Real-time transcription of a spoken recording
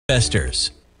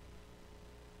investors.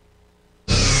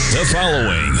 The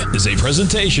following is a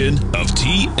presentation of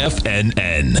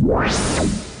TFNN.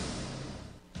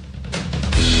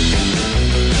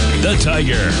 The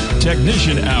Tiger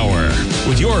Technician Hour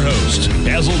with your host,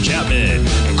 Basil Chapman.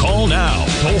 Call now,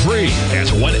 toll free at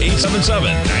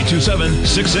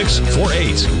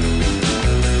 1-877-927-6648.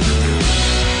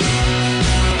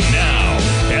 Now,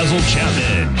 Basil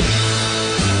Chapman.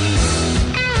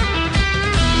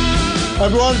 Hi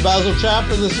everyone, Basil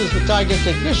Chapman. This is the Tiger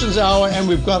Technicians Hour, and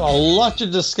we've got a lot to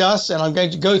discuss, and I'm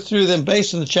going to go through them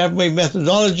based on the Chapman Wave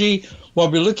methodology.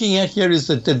 What we're looking at here is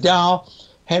that the Dow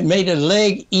had made a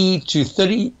leg E to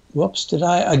 30. Whoops,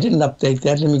 I didn't update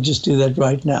that. Let me just do that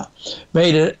right now.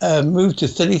 Made a move to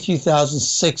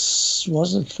 33,006.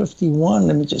 Was it 51?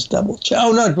 Let me just double check.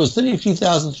 Oh, no, it was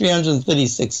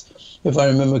 33,336, if I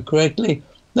remember correctly.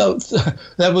 No,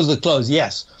 that was the close,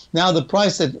 yes. Now the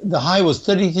price at the high was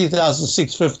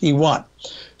 33,651.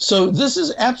 So this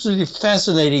is absolutely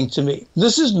fascinating to me.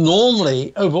 This is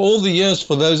normally, over all the years,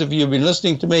 for those of you who've been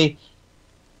listening to me,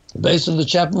 based on the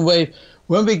Chapman Wave,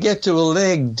 when we get to a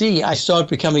leg D, I start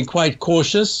becoming quite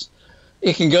cautious.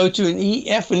 It can go to an E,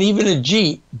 F, and even a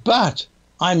G, but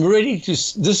I'm ready to,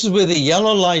 this is where the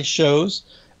yellow light shows,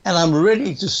 and I'm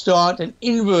ready to start an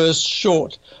inverse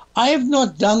short. I have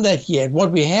not done that yet.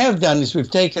 What we have done is we've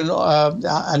taken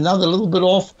another little bit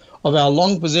off of our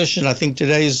long position. I think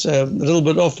today's little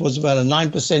bit off was about a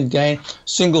 9% gain,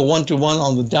 single one-to-one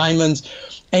on the diamonds.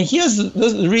 And here's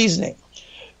the reasoning.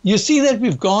 You see that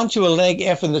we've gone to a leg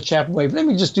F in the Chapman Wave. Let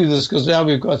me just do this because now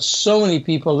we've got so many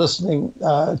people listening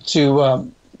to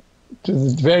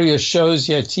the various shows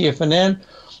here at TFNN.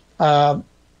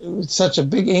 Such a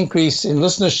big increase in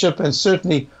listenership, and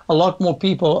certainly a lot more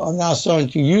people are now starting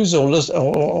to use or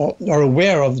are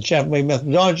aware of the Chapman Wave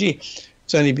methodology.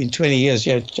 It's only been 20 years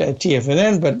here at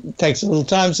TFNN, but it takes a little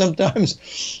time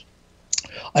sometimes.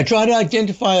 I try to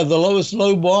identify the lowest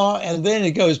low bar, and then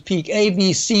it goes peak A,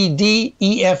 B, C, D,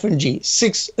 E, F, and G.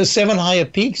 7 higher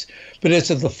peaks, but it's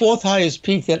at the 4th highest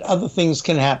peak that other things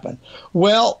can happen.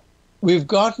 Well, we've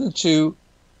gotten to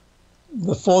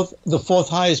the fourth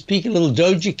highest peak, a little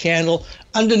doji candle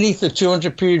underneath the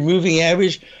 200-period moving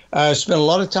average. I spent a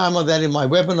lot of time on that in my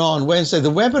webinar on Wednesday. The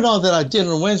webinar that I did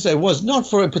on Wednesday was not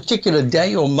for a particular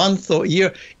day or month or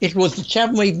year. It was the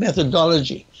Chapman Wave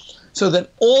methodology. So that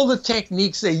all the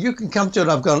techniques that you can come to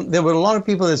it, there were a lot of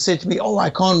people that said to me, oh, I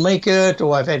can't make it,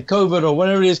 or I've had COVID, or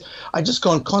whatever it is. I just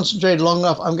can't concentrate long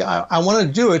enough. I want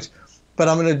to do it, but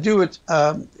I'm going to do it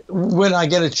when I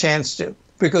get a chance to,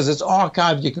 because it's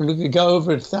archived. You can go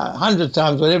over it 100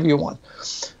 times, whatever you want.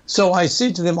 So I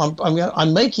said to them,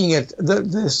 I'm making it.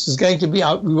 This is going to be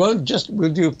out. We'll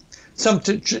do some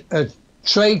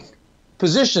trade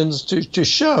positions to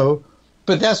show,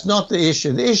 but that's not the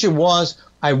issue. The issue was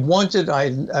I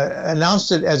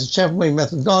announced it as a Chapman Wave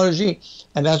methodology,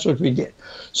 and that's what we did.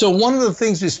 So one of the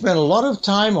things we spent a lot of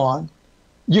time on,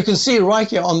 you can see right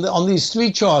here on these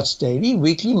 3 charts, daily,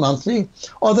 weekly, monthly,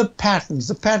 are the patterns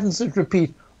that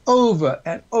repeat over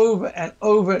and over and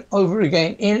over and over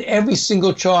again in every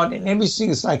single chart, in every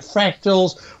single, it's like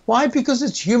fractals. Why? Because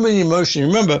it's human emotion.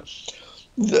 Remember,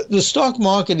 the stock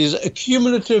market is a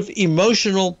cumulative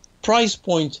emotional price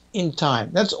point in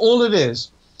time. That's all it is.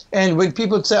 And when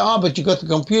people say, oh, but you got the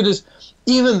computers,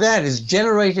 even that is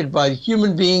generated by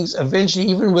human beings. Eventually,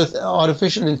 even with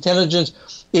artificial intelligence,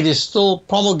 it is still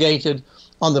promulgated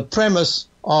on the premise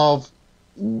of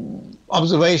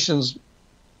observations,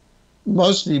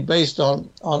 mostly based on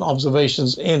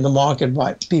observations in the market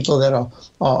by people that are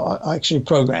actually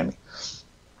programming.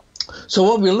 So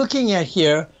what we're looking at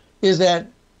here is that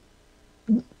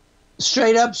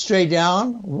straight up, straight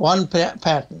down, one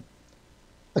pattern.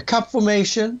 A cup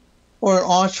formation or an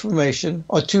arch formation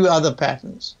or 2 other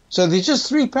patterns. So there's just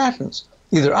 3 patterns,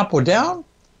 either up or down,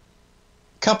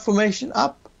 cup formation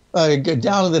up,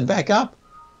 down and then back up,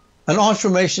 an arch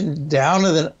formation down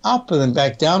and then up and then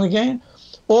back down again,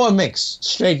 or a mix,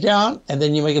 straight down and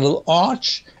then you make a little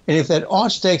arch, and if that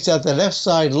arch takes out the left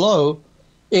side low,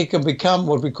 it can become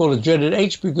what we call a dreaded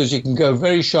H, because you can go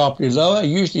very sharply lower.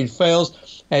 Usually it fails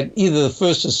at either the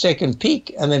first or second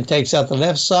peak and then takes out the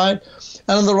left side.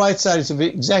 And on the right side, it's the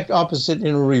exact opposite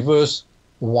in a reverse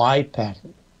Y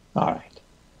pattern. All right.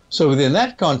 So within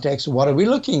that context, what are we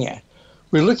looking at?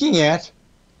 We're looking at,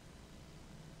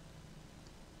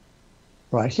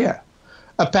 right here,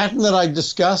 a pattern that I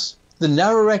discussed, the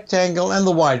narrow rectangle and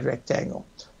the wide rectangle.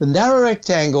 The narrow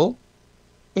rectangle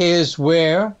is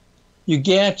where you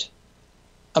get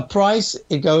a price,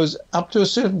 it goes up to a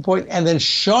certain point and then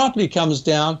sharply comes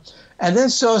down and then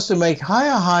starts to make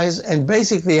higher highs and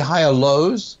basically higher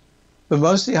lows, but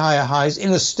mostly higher highs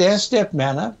in a stair-step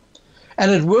manner,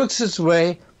 and it works its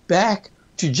way back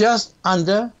to just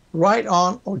under, right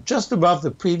on, or just above the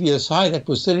previous high. That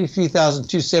was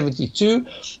 33,272,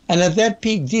 and at that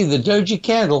peak D, the doji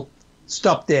candle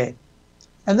stopped there.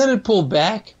 And then it pulled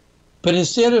back, but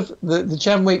instead of the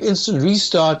Chapman Wave instant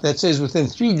restart that says within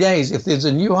 3 days, if there's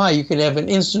a new high, you can have an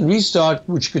instant restart,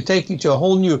 which could take you to a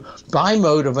whole new buy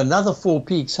mode of another 4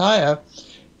 peaks higher.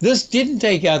 This didn't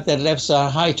take out that left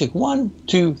side high. It took 1,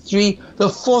 2, 3. The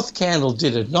fourth candle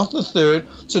did it, not the third.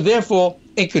 So therefore,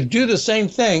 it could do the same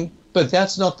thing, but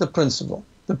that's not the principle.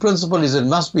 The principle is it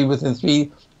must be within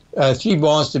three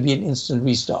bars to be an instant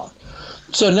restart.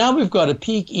 So now we've got a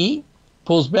peak E,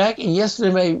 pulls back, and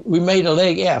yesterday we made a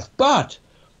leg F. But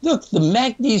look, the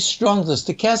MACD is strong. The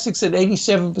stochastics at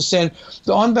 87%.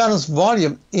 The on-balance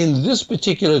volume in this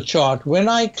particular chart, when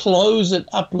I close it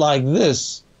up like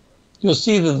this, you'll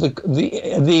see that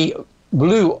the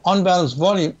blue on-balance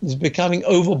volume is becoming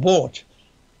overbought.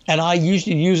 And I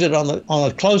usually use it on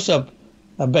a close-up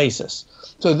basis.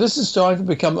 So this is starting to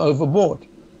become overbought.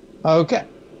 Okay.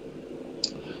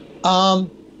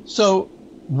 So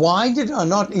why did I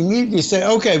not immediately say,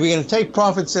 okay, we're going to take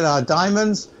profits in our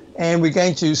diamonds and we're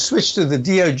going to switch to the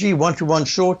DOG 1-to-1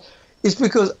 short? It's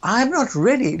because I'm not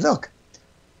ready. Look,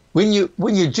 when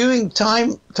you're doing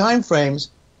time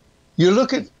frames, you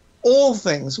look at all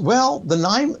things. Well, the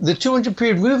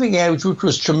 200-period moving average, which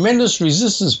was tremendous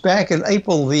resistance back in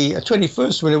April the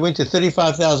 21st when it went to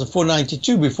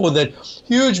 35,492 before that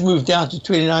huge move down to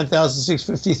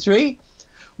 29,653.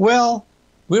 Well,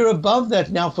 we're above that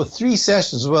now for 3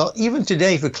 sessions. Well, even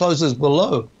today, if it closes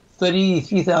below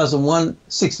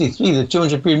 33,163, the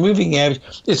 200-period moving average,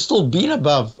 it's still been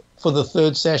above for the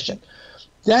 3rd session.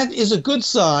 That is a good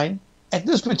sign at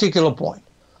this particular point.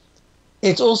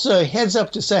 It's also a heads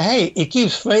up to say, hey, it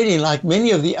keeps fading like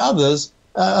many of the others,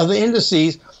 other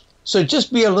indices, so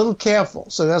just be a little careful.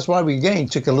 So that's why we again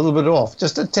took a little bit off.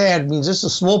 Just a tad means just a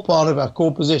small part of our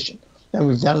core position, and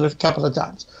we've done it a couple of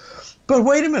times. But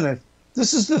wait a minute.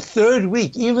 This is the 3rd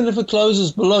week. Even if it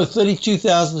closes below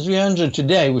 32,300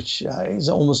 today, which is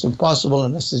almost impossible,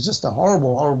 and this is just a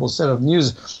horrible, horrible set of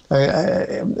news.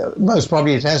 Most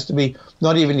probably it has to be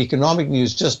not even economic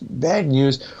news, just bad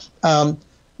news.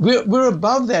 We're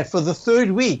above that for the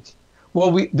 3rd week.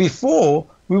 Well, before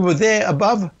we were there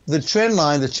above the trend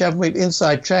line, the Chapman Wave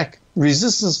inside track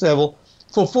resistance level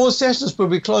for 4 sessions, but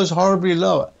we closed horribly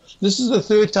lower. This is the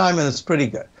 3rd time, and it's pretty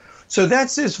good. So that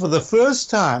says for the first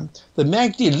time, the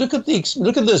MACD, look at this,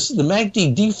 the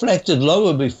MACD deflected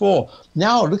lower before.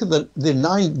 Now look at the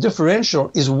 9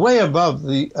 differential is way above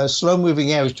the slow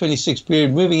moving average,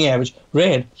 26-period moving average,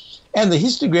 red, and the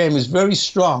histogram is very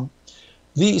strong.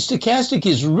 The stochastic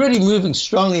is really moving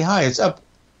strongly high. It's up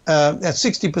at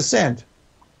 60%.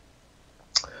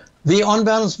 The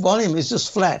on-balance volume is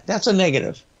just flat. That's a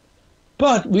negative.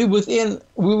 But we're within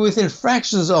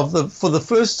fractions of for the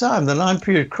first time, the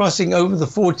 9-period crossing over the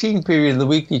 14-period in the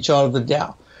weekly chart of the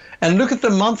Dow. And look at the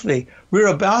monthly. We're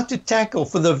about to tackle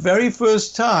for the very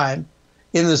first time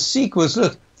in the sequence,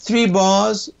 look, 3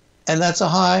 bars, and that's a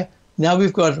high. Now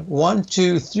we've got 1,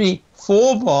 2, 3,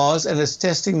 4 bars, and it's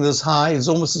testing this high. There's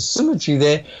almost a symmetry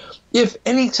there. If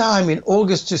any time in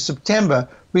August to September,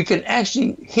 we can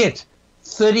actually hit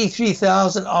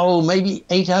 33,000, maybe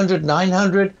 800,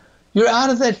 900, you're out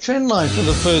of that trend line for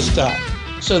the first time.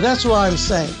 So that's why I'm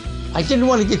saying I didn't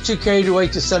want to get too carried away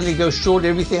to suddenly go short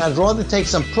everything. I'd rather take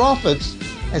some profits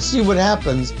and see what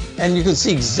happens. And you can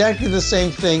see exactly the same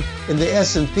thing in the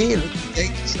S&P and the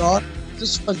daily chart.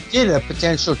 This one did a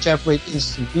potential Chapman Wave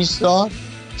instant restart.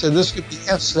 So this could be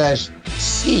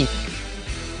F/C.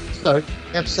 So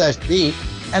F/B.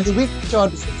 And the weekly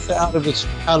chart is out of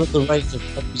the range of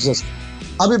resistance.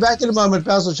 I'll be back in a moment.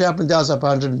 Basil Chapman, Dow's up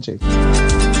 102.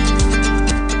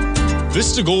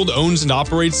 Vista Gold owns and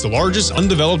operates the largest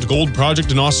undeveloped gold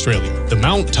project in Australia, the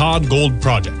Mount Todd Gold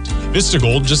Project. Vista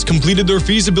Gold just completed their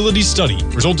feasibility study,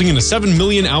 resulting in a 7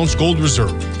 million ounce gold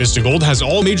reserve. Vista Gold has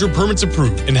all major permits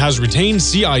approved and has retained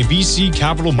CIBC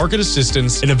capital market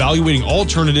assistance in evaluating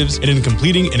alternatives and in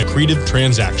completing an accretive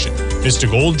transaction. Vista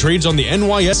Gold trades on the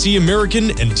NYSE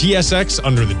American and TSX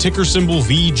under the ticker symbol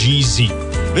VGZ.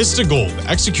 Vista Gold,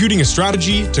 executing a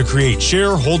strategy to create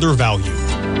shareholder value.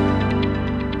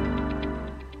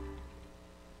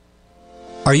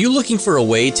 Are you looking for a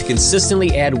way to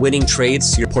consistently add winning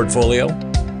trades to your portfolio?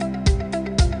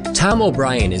 Tom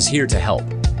O'Brien is here to help.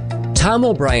 Tom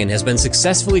O'Brien has been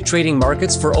successfully trading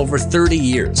markets for over 30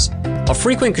 years. A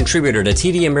frequent contributor to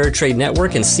TD Ameritrade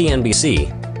Network and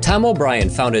CNBC, Tom O'Brien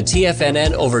founded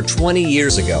TFNN over 20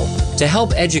 years ago to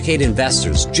help educate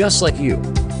investors just like you.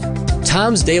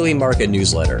 Tom's daily market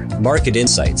newsletter, Market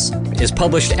Insights, is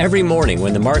published every morning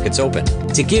when the market's open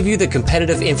to give you the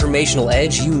competitive informational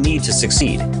edge you need to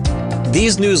succeed.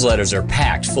 These newsletters are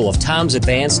packed full of Tom's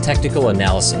advanced technical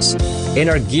analysis and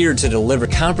are geared to deliver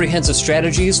comprehensive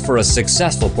strategies for a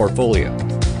successful portfolio.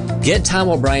 Get Tom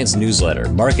O'Brien's newsletter,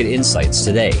 Market Insights,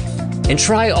 today and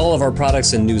try all of our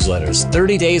products and newsletters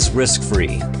 30 days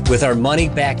risk-free with our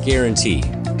money-back guarantee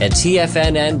at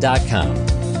TFNN.com.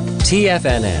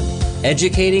 TFNN,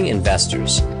 educating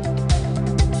investors.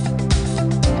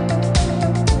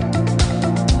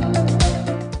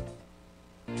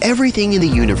 Everything in the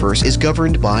universe is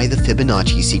governed by the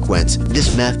Fibonacci sequence.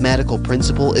 This mathematical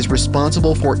principle is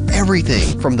responsible for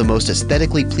everything from the most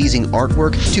aesthetically pleasing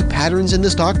artwork to patterns in the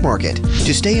stock market.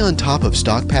 To stay on top of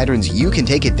stock patterns you can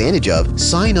take advantage of,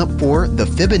 sign up for the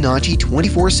Fibonacci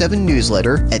 24/7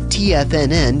 newsletter at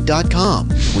TFNN.com.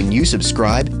 When you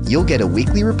subscribe, you'll get a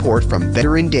weekly report from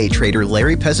veteran day trader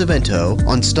Larry Pesavento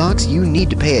on stocks you need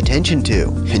to pay attention to.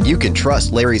 And you can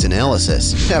trust Larry's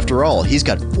analysis. After all, he's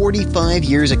got 45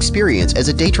 years experience as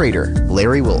a day trader.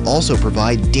 Larry will also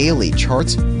provide daily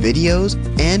charts, videos,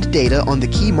 and data on the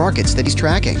key markets that he's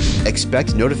tracking.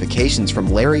 Expect notifications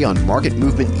from Larry on market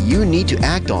movement you need to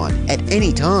act on at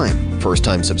any time.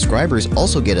 First-time subscribers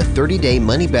also get a 30-day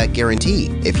money-back guarantee.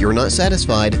 If you're not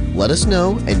satisfied, let us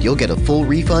know and you'll get a full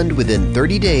refund within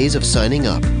 30 days of signing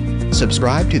up.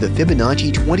 Subscribe to the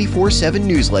Fibonacci 24/7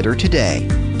 newsletter today.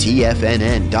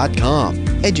 TFNN.com,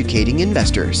 educating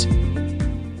investors.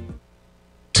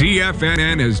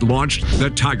 TFNN has launched the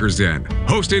Tiger's Den,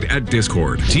 hosted at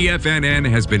Discord. TFNN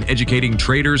has been educating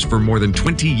traders for more than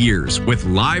 20 years with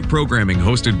live programming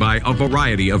hosted by a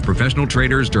variety of professional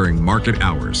traders during market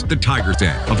hours. The Tiger's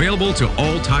Den, available to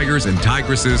all tigers and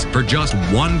tigresses for just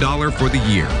 $1 for the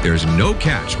year. There's no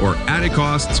catch or added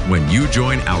costs when you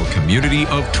join our community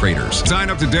of traders. Sign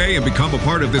up today and become a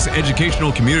part of this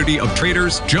educational community of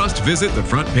traders. Just visit the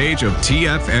front page of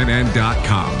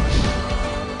TFNN.com.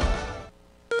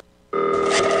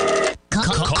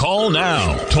 Call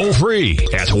now, toll free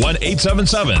at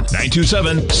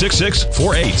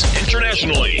 1-877-927-6648.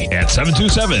 Internationally at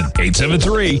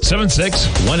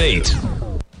 727-873-7618.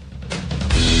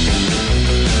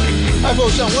 Hi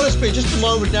folks, I want to spend just a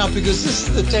moment now because this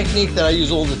is the technique that I use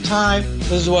all the time.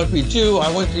 This is what we do. I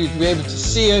want you to be able to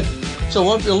see it. So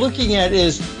what we're looking at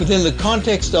is within the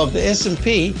context of the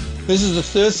S&P. This is the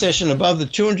third session above the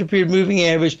 200-period moving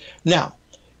average. Now,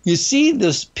 you see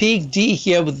this peak D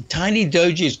here with the tiny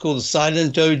doji. It's called the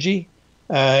silent doji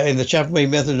in the Chapman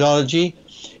methodology.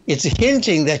 It's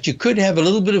hinting that you could have a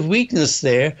little bit of weakness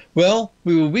there. Well,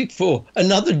 we were weak for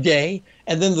another day.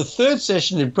 And then the third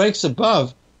session, it breaks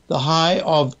above the high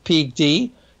of peak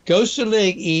D, goes to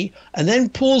leg E, and then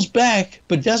pulls back,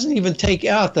 but doesn't even take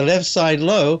out the left side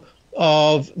low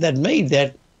of that made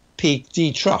that peak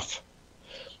D trough.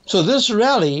 So this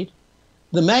rallied.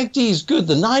 The MACD is good.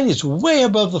 The 9 is way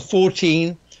above the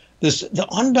 14. The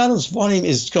unbalanced volume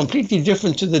is completely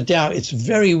different to the Dow. It's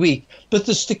very weak. But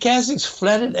the stochastic's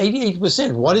flat at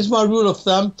 88%. What is my rule of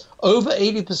thumb? Over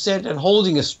 80% and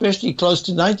holding especially close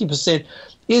to 90%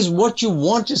 is what you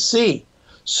want to see.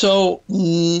 So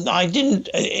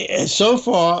so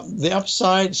far, the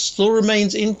upside still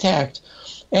remains intact.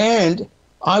 And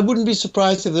I wouldn't be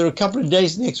surprised if there are a couple of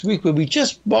days next week where we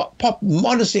just pop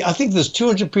modestly. I think this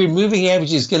 200-period moving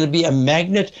average is going to be a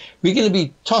magnet. We're going to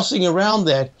be tossing around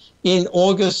that in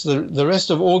August, the rest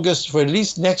of August for at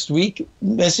least next week,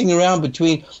 messing around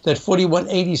between that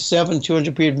 41.87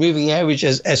 200-period moving average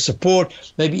as support,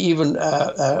 maybe even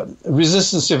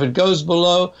resistance if it goes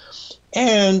below.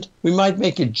 And we might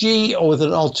make a G or with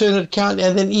an alternate count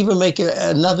and then even make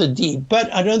another D.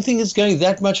 But I don't think it's going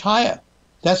that much higher.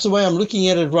 That's the way I'm looking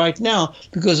at it right now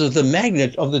because of the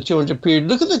magnet of the 200 period.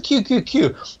 Look at the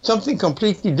QQQ, something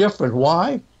completely different.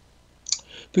 Why?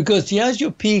 Because here's your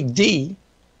peak D,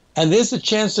 and there's a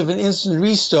chance of an instant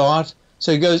restart.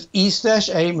 So it goes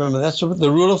E/A. Remember, that's the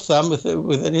rule of thumb with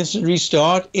an instant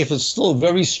restart. If it's still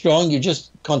very strong, you just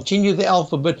continue the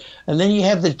alphabet, and then you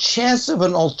have the chance of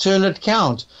an alternate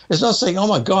count. It's not saying, oh,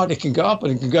 my God, it can go up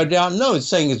and it can go down. No, it's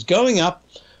saying it's going up,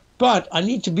 but I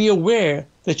need to be aware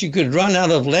that you could run out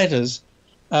of letters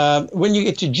when you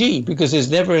get to G because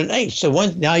there's never an H. So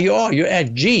now you're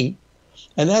at G,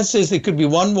 and that says there could be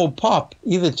one more pop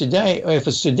either today, or if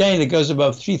it's today and it goes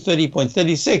above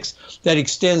 330.36, that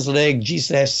extends leg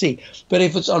G/C. But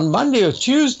if it's on Monday or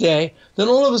Tuesday, then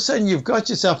all of a sudden you've got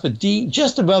yourself a D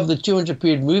just above the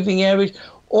 200-period moving average.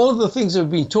 All of the things that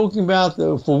we've been talking about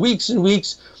for weeks and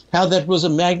weeks, how that was a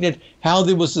magnet, how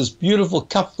there was this beautiful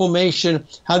cup formation,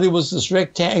 how there was this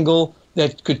rectangle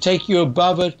that could take you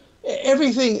above it.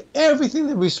 everything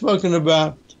that we've spoken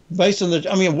about, based on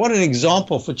what an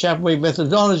example for Chapman wave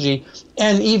methodology.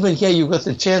 And even here, you've got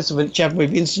the chance of a Chapman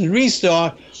wave instant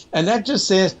restart. And that just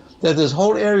says that this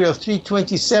whole area of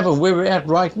 327, where we're at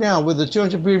right now with the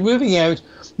 200-period moving average,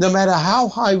 no matter how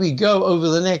high we go over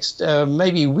the next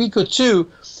maybe week or two,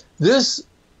 this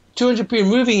 200-period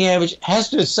moving average has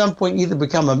to at some point either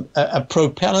become a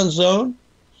propellant zone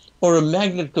or a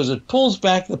magnet, because it pulls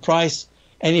back the price.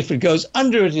 And if it goes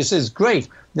under it, it says, great.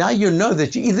 Now you know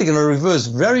that you're either going to reverse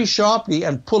very sharply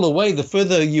and pull away. The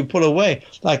further you pull away,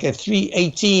 like at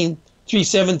 318,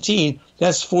 317,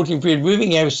 that's 14-period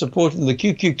moving average supporting the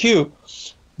QQQ.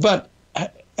 But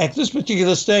at this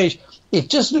particular stage, it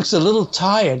just looks a little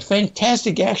tired.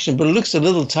 Fantastic action, but it looks a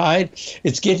little tired.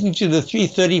 It's getting to the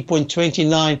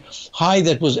 330.29 high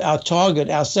that was our target,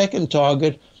 our second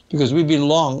target, because we've been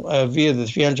long via the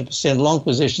 300% long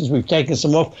positions. We've taken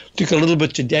some off. Took a little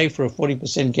bit today for a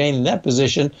 40% gain in that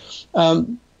position.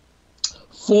 On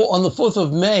the 4th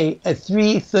of May at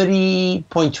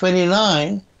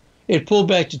 330.29, it pulled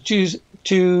back to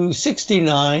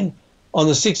 269. On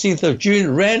the 16th of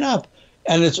June, ran up.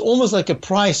 And it's almost like a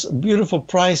beautiful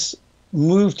price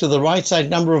move to the right side,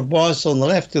 number of bars on the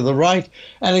left to the right.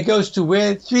 And it goes to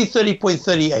where?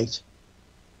 330.38.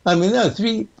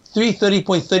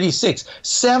 330.36,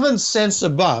 7 cents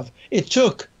above. It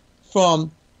took from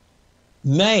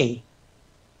May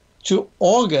to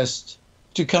August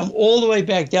to come all the way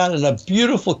back down in a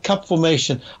beautiful cup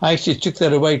formation. I actually took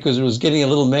that away because it was getting a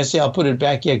little messy. I'll put it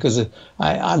back here because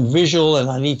I'm visual and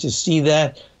I need to see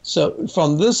that. So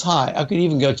from this high, I could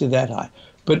even go to that high.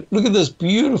 But look at this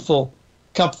beautiful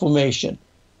cup formation.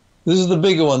 This is the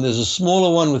bigger one. There's a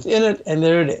smaller one within it, and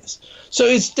there it is. So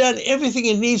it's done everything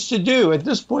it needs to do. At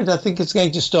this point, I think it's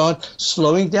going to start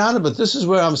slowing down a bit. This is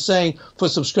where I'm saying for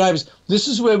subscribers, this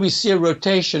is where we see a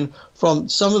rotation from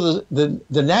some of the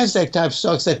NASDAQ type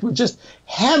stocks that were just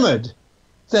hammered,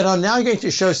 that are now going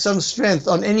to show some strength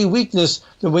on any weakness.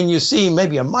 That when you see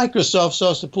maybe a Microsoft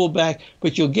starts to pull back,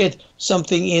 but you'll get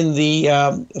something in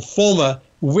the former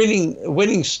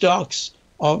winning stocks.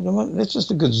 That's just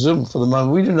a good Zoom for the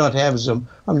moment. We do not have Zoom.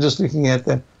 I'm just looking at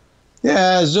that.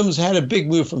 Yeah, Zoom's had a big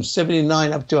move from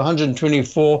 79 up to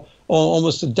 124, or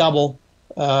almost a double,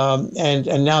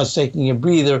 and now it's taking a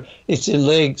breather. It's in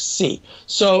leg C.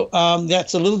 So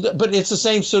that's a little, but it's the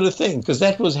same sort of thing, because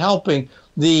that was helping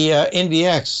the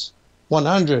NDX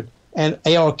 100 and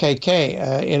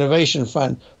ARKK Innovation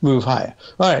Fund move higher.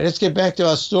 All right, let's get back to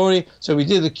our story. So we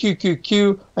did the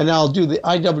QQQ, and now I'll do the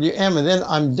IWM, and then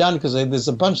I'm done because there's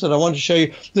a bunch that I want to show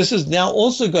you. This has now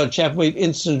also got Chapman wave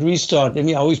instant restart.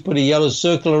 I always put a yellow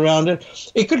circle around it.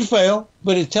 It could fail,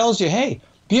 but it tells you, hey,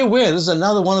 be aware. This is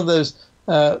another one of those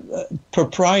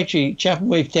proprietary Chapman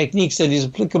wave techniques that is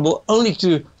applicable only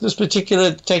to this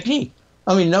particular technique.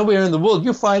 Nowhere in the world.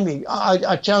 You find me.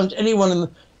 I challenge anyone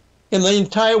in the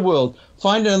entire world,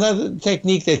 find another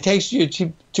technique that takes you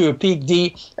to a peak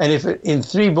D, and if in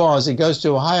 3 bars it goes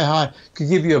to a higher high, could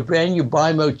give you a brand new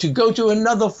buy mode to go to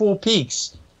another 4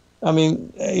 peaks.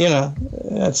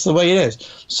 That's the way it is.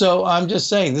 So I'm just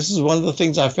saying, this is one of the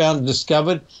things I found,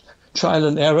 discovered, trial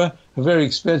and error, a very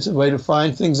expensive way to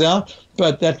find things out,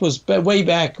 but that was way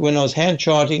back when I was hand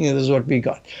charting, and this is what we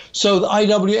got. So the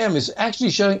IWM is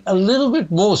actually showing a little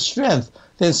bit more strength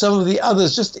than some of the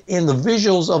others, just in the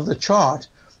visuals of the chart,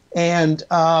 and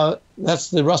that's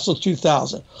the Russell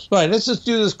 2000. All right, let's just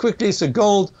do this quickly. So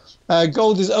gold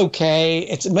is okay.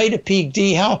 It's made a peak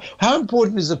D. How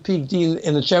important is a peak D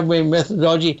in the Chapman wave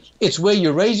methodology? It's where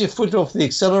you raise your foot off the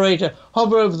accelerator,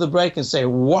 hover over the brake, and say,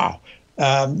 wow.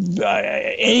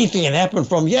 Anything can happen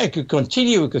from, it could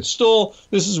continue, it could stall.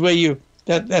 This is where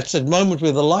that's a moment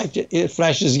where the light it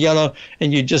flashes yellow,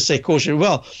 and you just say caution.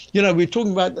 Well, we were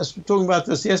talking about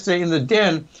this yesterday in the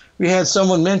den. We had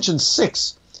someone mention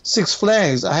six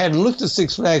flags. I hadn't looked at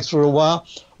Six Flags for a while.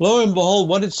 Lo and behold,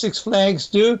 what did Six Flags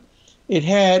do? It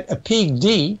had a peak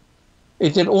D.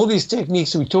 It did all these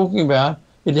techniques we're talking about.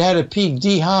 It had a peak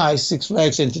D high, Six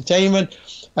Flags Entertainment,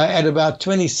 at about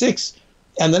 26.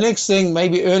 And the next thing,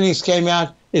 maybe earnings came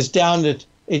out, is down at,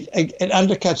 it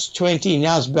undercuts 20,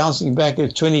 now it's bouncing back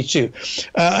at 22.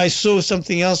 I saw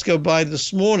something else go by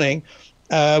this morning,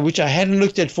 which I hadn't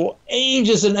looked at for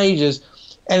ages and ages,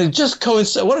 and it just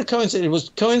coincided. What a coincidence. It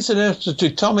was coincidental to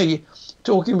Tommy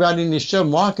talking about in his show,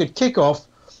 Market Kickoff.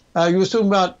 He was talking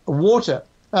about water,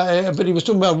 but he was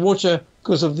talking about water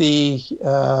because of the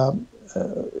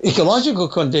ecological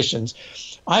conditions.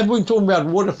 I've been talking about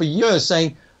water for years,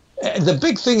 saying, the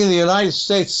big thing in the United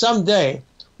States someday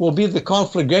will be the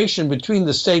conflagration between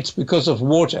the states because of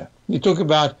water. You talk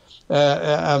about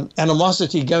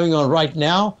animosity going on right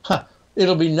now.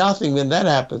 it'll be nothing when that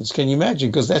happens. Can you imagine?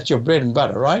 Because that's your bread and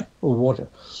butter, right? Or water.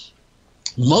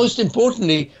 Most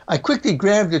importantly, I quickly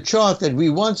grabbed a chart that we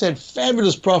once had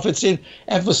fabulous profits in,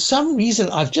 and for some reason,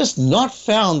 I've just not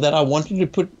found that I wanted to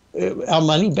put our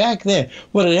money back there.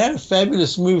 Well, it had a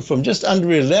fabulous move from just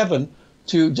under 11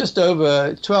 to just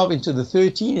over 12 into the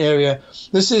 13 area.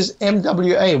 This is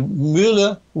MWA,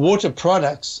 Mueller Water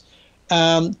Products.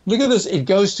 Look at this. It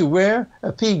goes to where?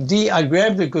 A peak D. I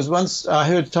grabbed it because once I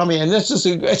heard Tommy, and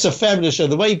it's a fabulous show.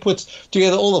 The way he puts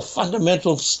together all the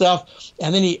fundamental stuff,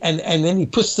 and then he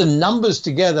puts the numbers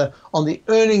together on the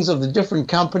earnings of the different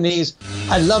companies.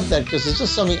 I love that because it's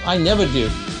just something I never do.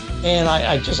 And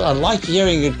I like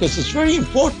hearing it because it's very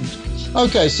important.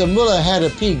 Okay, so Mueller had a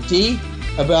peak D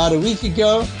about a week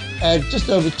ago at just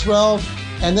over 12,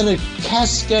 and then it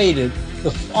cascaded.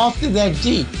 After that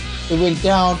D, it went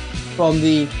down from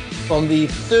the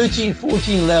 13,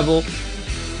 14 level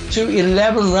to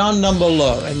 11 round number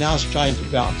low, and now it's trying to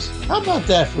bounce. How about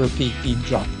that for a peak D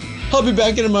drop? I'll be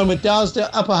back in a moment. Dow's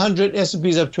up 100,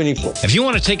 S&P's up 24. If you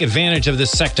want to take advantage of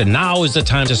this sector, now is the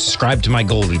time to subscribe to my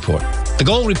Gold Report. The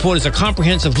Gold Report is a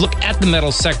comprehensive look at the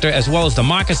metal sector as well as the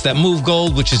markets that move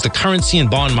gold, which is the currency and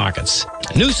bond markets.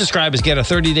 New subscribers get a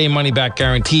 30-day money-back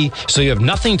guarantee, so you have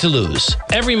nothing to lose.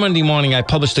 Every Monday morning, I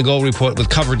publish the Gold Report with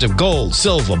coverage of gold,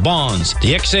 silver, bonds,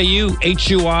 the XAU,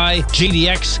 HUI,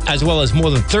 GDX, as well as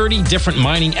more than 30 different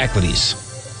mining equities.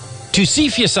 To see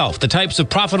for yourself the types of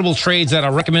profitable trades that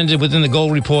are recommended within the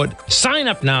Gold Report, sign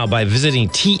up now by visiting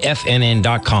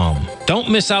TFNN.com. Don't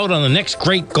miss out on the next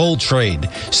great gold trade.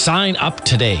 Sign up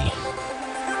today.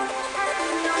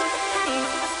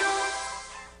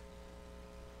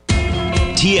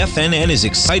 TFNN is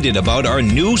excited about our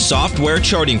new software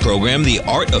charting program, The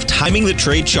Art of Timing the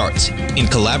Trade Charts. In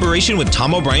collaboration with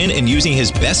Tom O'Brien and using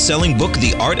his best-selling book,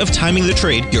 The Art of Timing the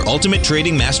Trade, Your Ultimate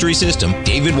Trading Mastery System,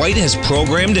 David White has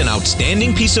programmed an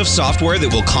outstanding piece of software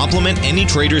that will complement any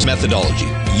trader's methodology.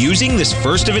 Using this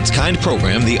first-of-its-kind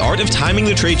program, The Art of Timing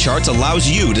the Trade Charts allows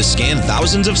you to scan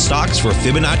thousands of stocks for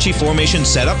Fibonacci formation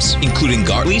setups, including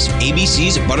Gartleys,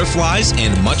 ABCs, butterflies,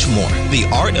 and much more. The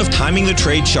Art of Timing the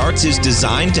Trade Charts is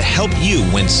designed to help you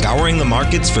when scouring the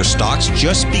markets for stocks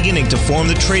just beginning to form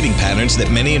the trading patterns that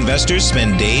many investors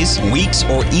spend days, weeks,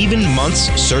 or even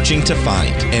months searching to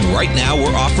find. And right now,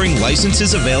 we're offering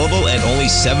licenses available at only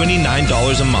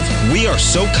 $79 a month. We are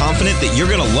so confident that you're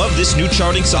going to love this new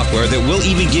charting software that will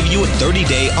even give you a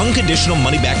 30-day unconditional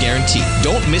money-back guarantee.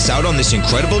 Don't miss out on this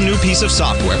incredible new piece of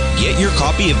software. Get your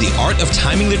copy of The Art of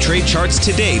Timing the Trade Charts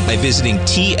today by visiting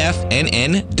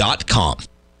TFNN.com.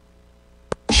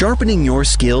 Sharpening your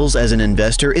skills as an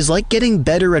investor is like getting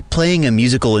better at playing a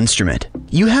musical instrument.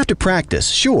 You have to practice,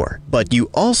 sure, but you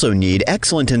also need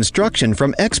excellent instruction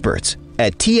from experts.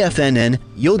 At TFNN,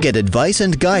 you'll get advice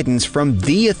and guidance from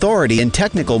the authority in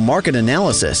technical market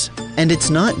analysis. And it's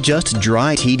not just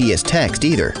dry, tedious text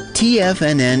either.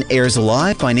 TFNN airs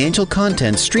live financial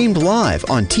content streamed live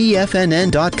on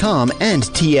TFNN.com and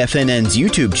TFNN's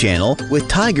YouTube channel with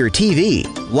Tiger TV,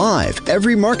 live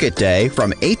every market day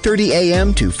from 8:30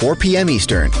 a.m. to 4 p.m.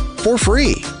 Eastern. For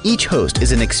free. Each host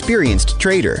is an experienced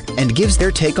trader and gives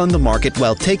their take on the market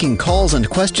while taking calls and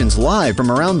questions live from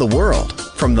around the world.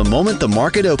 From the moment the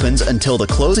market opens until the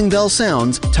closing bell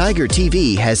sounds, Tiger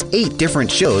TV has 8 different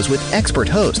shows with expert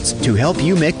hosts to help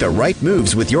you make the right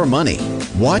moves with your money.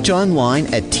 Watch online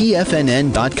at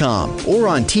TFNN.com or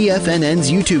on TFNN's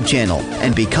YouTube channel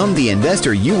and become the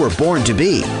investor you were born to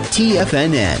be.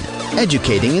 TFNN,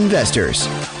 educating investors.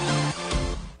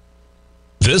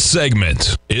 This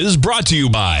segment is brought to you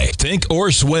by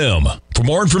Thinkorswim. For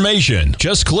more information,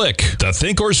 just click the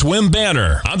Thinkorswim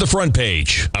banner on the front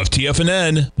page of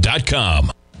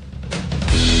TFNN.com.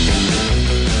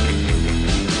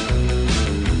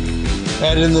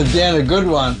 And in the den, a good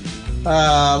one.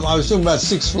 I was talking about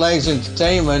Six Flags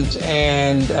Entertainment,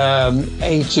 and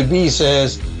A2B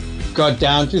says, got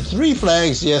down to 3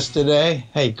 flags yesterday.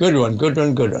 Hey, good one.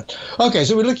 Okay,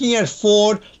 so we're looking at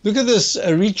Ford. Look at this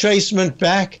retracement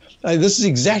back. This is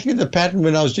exactly the pattern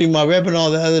when I was doing my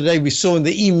webinar the other day. We saw in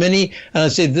the E-mini, and I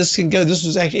said this can go.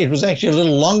 It was actually a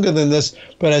little longer than this,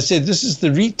 but I said this is the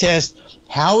retest.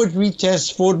 How it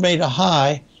retests, Ford made a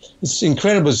high. It's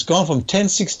incredible. It's gone from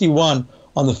 1061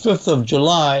 on the 5th of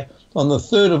July. On the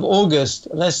 3rd of August,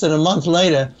 less than a month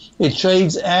later, it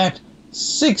trades at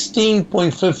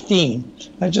 16.15.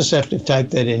 I just have to type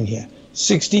that in here.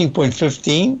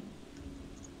 16.15.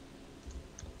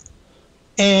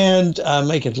 And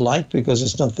make it light because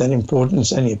it's not that important.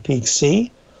 It's only a peak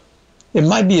C. It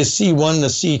might be a C1 and a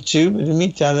C2, but in the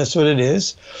meantime, that's what it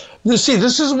is. You see,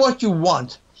 this is what you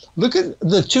want. Look at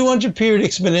the 200-period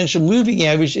exponential moving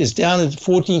average is down at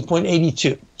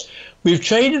 14.82. We've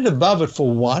traded above it for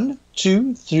 1,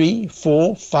 2, 3,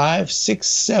 4, 5, 6,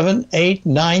 7, 8,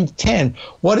 9, 10.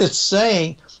 What it's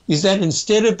saying is that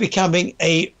instead of becoming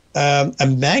a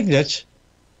magnet,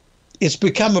 it's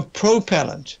become a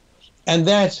propellant, and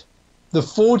that the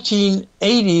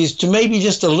 1480s to maybe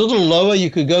just a little lower,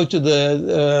 you could go to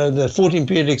the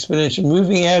 14-period exponential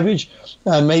moving average,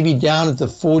 maybe down at the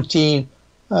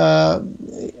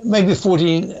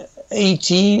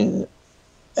 1418.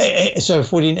 So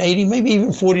 1480, maybe even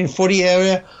 1440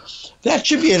 area. That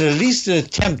should be at least an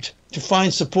attempt to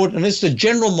find support, unless the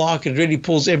general market really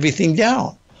pulls everything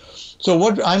down. So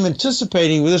what I'm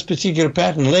anticipating with this particular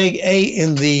pattern, leg A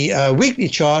in the weekly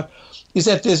chart, is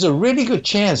that there's a really good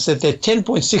chance that that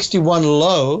 10.61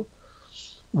 low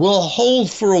will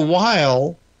hold for a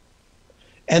while,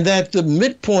 and that the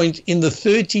midpoint in the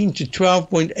 13 to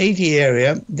 12.80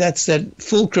 area, that's that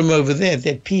fulcrum over there,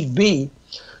 that peak B,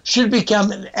 should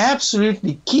become an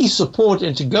absolutely key support.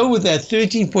 And to go with that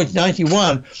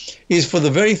 13.91 is, for the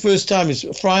very first time, it's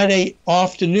Friday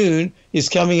afternoon, is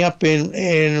coming up in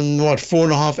what,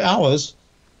 4.5 hours.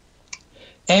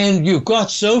 And you've got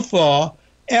so far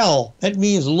L, that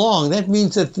means long. That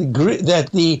means that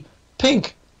the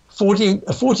pink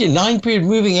 49-period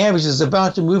moving average is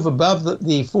about to move above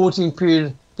the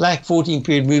 14-period, black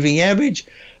 14-period moving average.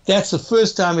 That's the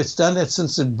first time it's done that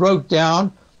since it broke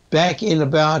down back in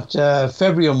about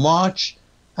February or March,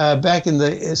 back in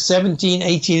the 17,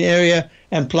 18 area,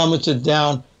 and plummeted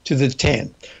down to the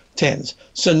 10s.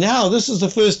 So now this is the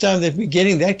first time that we're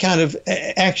getting that kind of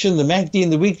action. The MACD in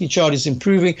the weekly chart is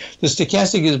improving. The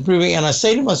stochastic is improving. And I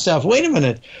say to myself, wait a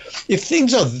minute, if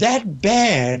things are that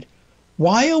bad,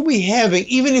 why are we having,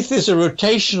 even if there's a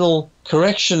rotational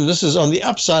correction, this is on the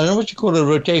upside, I know what you call a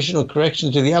rotational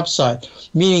correction to the upside,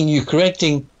 meaning you're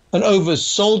correcting an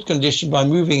oversold condition by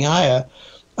moving higher.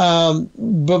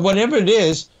 But whatever it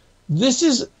is, this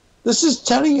is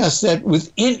telling us that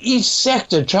within each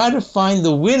sector, try to find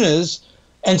the winners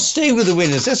and stay with the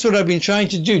winners. That's what I've been trying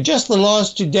to do. Just the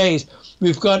last 2 days,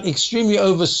 we've got extremely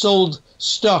oversold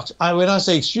stocks. When I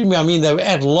say extremely, I mean they were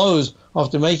at lows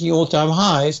after making all-time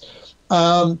highs.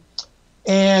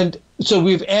 And so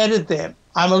we've added them.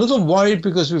 I'm a little worried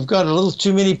because we've got a little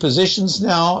too many positions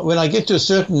now. When I get to a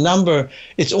certain number,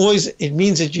 it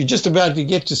means that you're just about to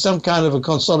get to some kind of a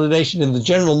consolidation in the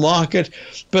general market.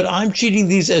 But I'm treating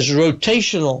these as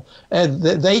rotational, and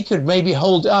they could maybe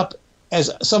hold up as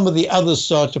some of the others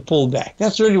start to pull back.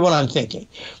 That's really what I'm thinking.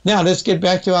 Now, let's get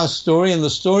back to our story. And the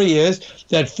story is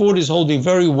that Ford is holding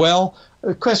very well.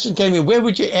 A question came in, where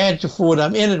would you add to Ford?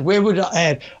 I'm in it. Where would I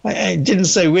add? I didn't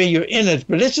say where you're in it,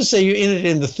 but let's just say you're in it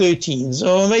in the 13s,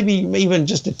 or maybe even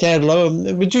just a tad lower,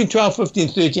 between 12.50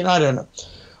 and 13, I don't know.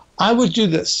 I would do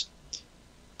this.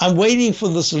 I'm waiting for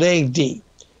this leg D.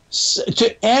 So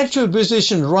to add to a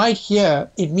position right here,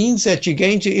 it means that you're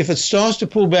going to, if it starts to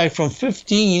pull back from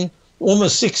 15,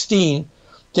 almost 16,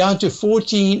 down to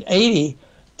 14.80,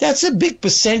 that's a big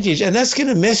percentage, and that's going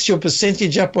to mess your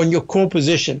percentage up on your core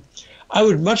position. I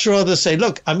would much rather say,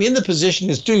 look, I'm in the position,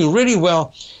 it's doing really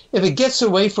well. If it gets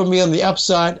away from me on the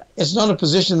upside, it's not a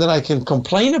position that I can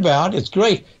complain about. It's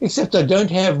great, except I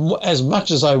don't have as much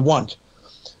as I want.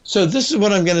 So this is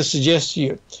what I'm going to suggest to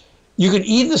you. You could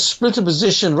either split a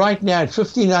position right now at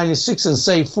 15.96 and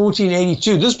say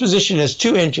 14.82. This position has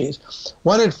 2 entries,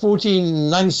 one at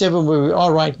 14.97 where we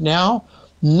are right now,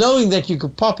 knowing that you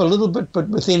could pop a little bit,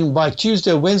 but by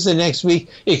Tuesday or Wednesday next week,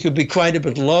 it could be quite a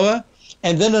bit lower.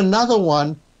 And then another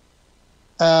one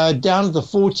down at the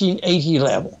 14.80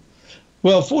 level.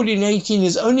 Well, 14.18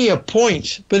 is only a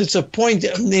point, but it's a point.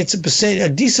 It's a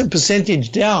decent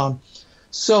percentage down.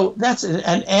 So that's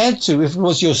an add to. If it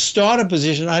was your starter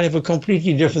position, I'd have a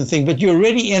completely different thing. But you're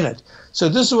already in it. So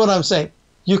this is what I'm saying.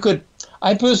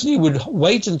 I personally would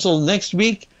wait until next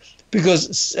week,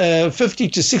 because 50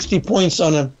 to 60 points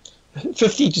on a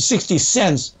 50 to 60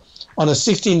 cents on a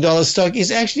 $16 stock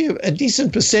is actually a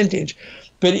decent percentage.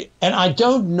 And I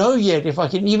don't know yet if I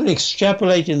can even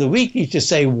extrapolate in the weekly to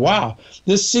say, wow,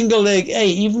 this single leg A,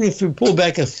 even if we pull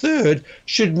back a third,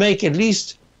 should make at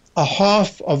least a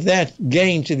half of that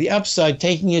gain to the upside,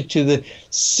 taking it to the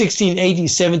 16.80,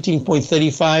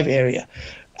 17.35 area.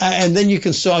 And then you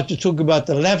can start to talk about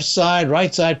the left side,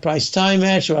 right side price time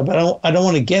match, but I don't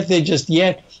want to get there just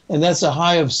yet. And that's a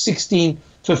high of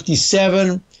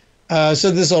 16.57.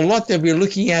 So there's a lot that we're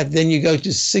looking at. Then you go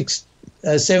to 17.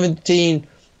 Did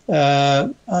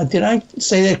I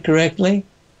say that correctly?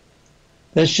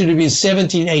 That should have been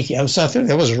 1780. I'm sorry, I think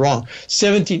that was wrong.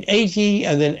 1780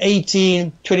 and then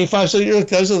 1825. So look,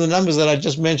 those are the numbers that I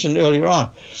just mentioned earlier on.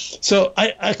 So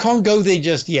I can't go there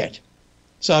just yet.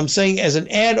 So I'm saying as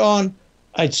an add-on,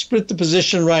 I'd split the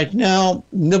position right now,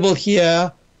 nibble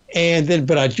here, and then,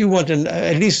 but I do want to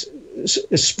at least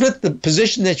split the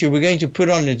position that you were going to put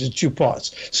on into two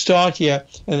parts. Start here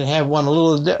and then have one a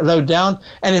little low down.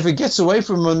 And if it gets away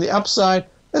from on the upside,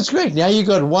 that's great. Now you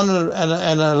got one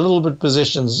and a little bit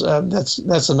positions.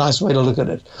 That's a nice way to look at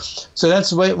it. So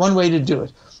that's one way to do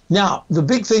it. Now, the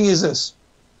big thing is this.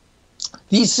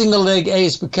 These single leg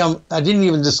A's become, I didn't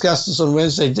even discuss this on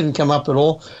Wednesday, it didn't come up at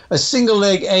all. A single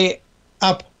leg A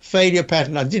up failure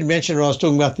pattern. I did mention when I was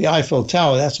talking about the Eiffel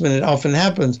Tower, that's when it often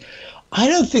happens. I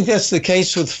don't think that's the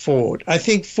case with Ford. I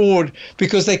think Ford,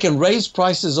 because they can raise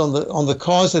prices on the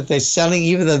cars that they're selling,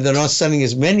 even though they're not selling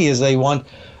as many as they want.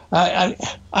 I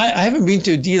haven't been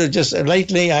to a dealer just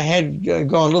lately. I had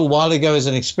gone a little while ago as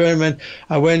an experiment.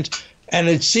 I went, and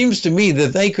it seems to me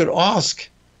that they could ask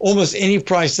almost any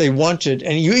price they wanted,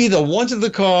 and you either wanted the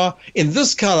car in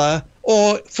this color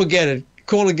or forget it.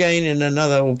 Call again in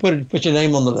another, or put your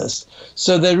name on the list.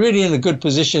 So they're really in a good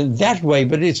position that way,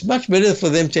 but it's much better for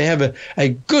them to have a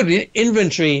good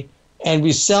inventory and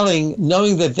be selling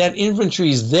knowing that that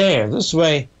inventory is there. This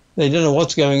way they don't know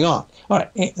what's going on. All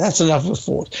right, that's enough with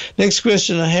Ford. Next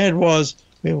question I had was,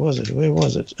 where was it?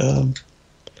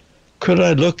 Could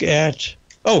I look at,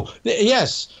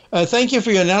 yes. Thank you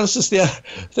for your analysis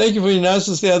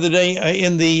the other day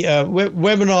in the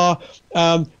webinar.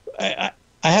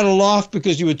 I had a laugh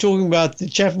because you were talking about the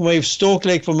Chapman wave stalk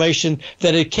leg formation,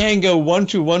 that it can go one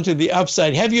to the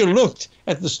upside. Have you looked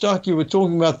at the stock you were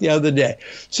talking about the other day?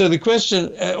 So the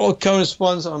question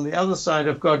corresponds on the other side.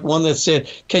 I've got one that said,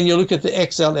 can you look at the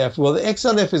XLF? Well, the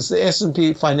XLF is the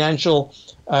S&P Financial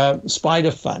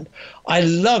Spider Fund. I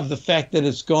love the fact that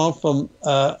it's gone from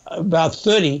about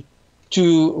 30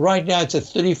 to right now it's at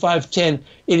 35.10.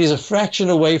 It is a fraction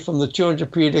away from the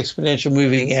 200-period exponential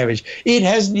moving average. It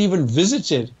hasn't even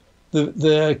visited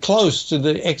the close to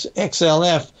the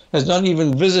XLF, has not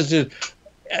even visited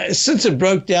since it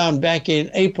broke down back in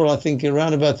April, I think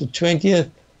around about the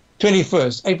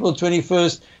 21st, April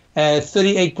 21st,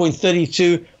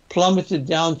 38.32, plummeted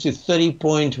down to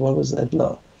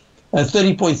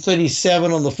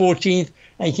 30.37 on the 14th,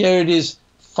 and here it is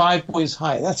 5 points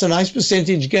higher. That's a nice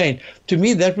percentage gain. To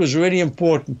me, that was really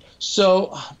important.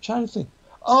 So I'm trying to think.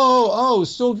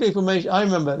 Stalk leg formation. I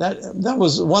remember that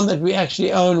was one that we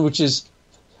actually own, which is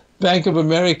Bank of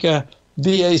America,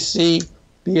 BAC.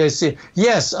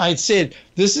 Yes, I said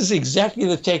this is exactly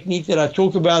the technique that I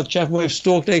talk about, Chapman wave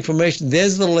stalk leg formation.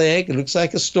 There's the leg. It looks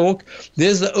like a stalk.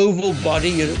 There's the oval body.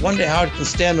 You wonder how it can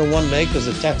stand on one leg because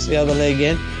it taps the other leg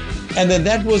in. And then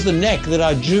that was the neck that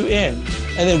I drew in.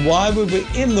 And then while we were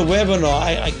in the webinar,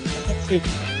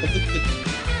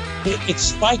 it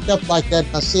spiked up like that.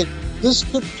 And I said, this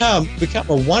could become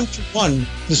a one-to-one.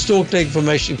 The stalk leg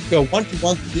formation could go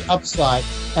one-to-one to the upside.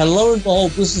 And lo and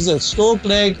behold, this is a stalk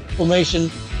leg formation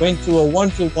went to a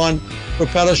one-to-one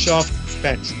propeller shaft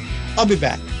expansion. I'll be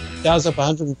back. Dow's up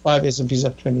 105, S&P's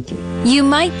up 23. You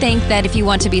might think that if you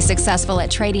want to be successful at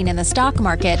trading in the stock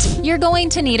market, you're going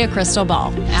to need a crystal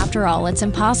ball. After all, it's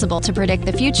impossible to predict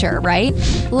the future, right?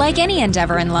 Like any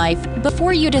endeavor in life,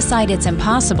 before you decide it's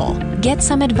impossible, get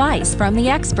some advice from the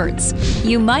experts.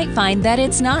 You might find that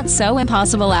it's not so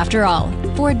impossible after all.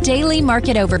 For daily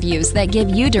market overviews that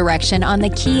give you direction on the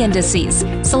key indices,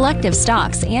 selective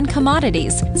stocks, and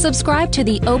commodities, subscribe to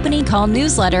the Opening Call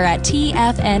newsletter at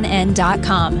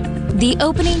TFNN.com. The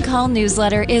Opening Call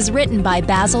newsletter is written by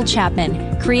Basil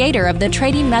Chapman, creator of the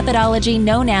trading methodology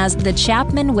known as the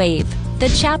Chapman Wave. The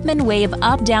Chapman Wave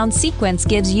up-down sequence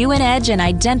gives you an edge in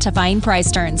identifying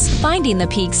price turns, finding the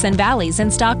peaks and valleys in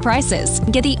stock prices.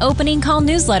 Get the Opening Call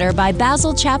newsletter by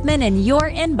Basil Chapman in your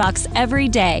inbox every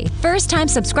day. First-time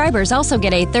subscribers also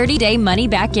get a 30-day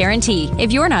money-back guarantee.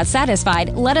 If you're not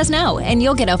satisfied, let us know, and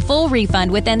you'll get a full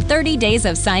refund within 30 days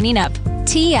of signing up.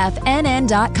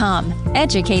 TFNN.com,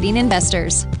 educating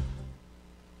investors.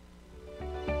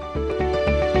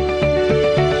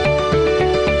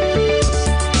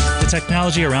 The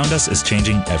technology around us is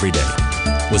changing every day.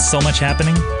 With so much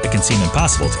happening, it can seem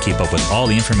impossible to keep up with all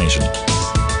the information.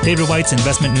 David White's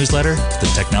investment newsletter, The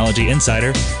Technology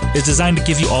Insider, is designed to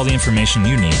give you all the information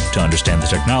you need to understand the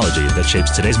technology that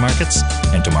shapes today's markets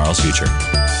and tomorrow's future.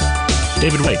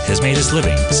 David White has made his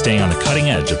living staying on the cutting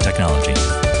edge of technology.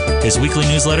 His weekly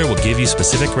newsletter will give you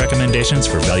specific recommendations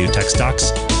for value tech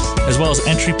stocks, as well as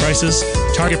entry prices,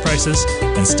 target prices,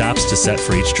 and stops to set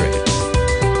for each trade.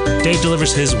 Dave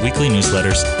delivers his weekly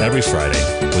newsletters every Friday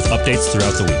with updates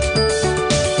throughout the week.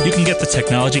 You can get the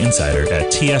Technology Insider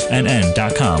at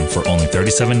TFNN.com for only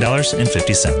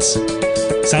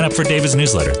 $37.50. Sign up for David's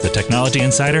newsletter, The Technology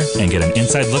Insider, and get an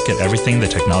inside look at everything the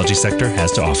technology sector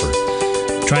has to offer.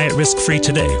 Try it risk-free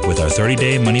today with our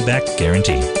 30-day money-back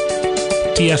guarantee.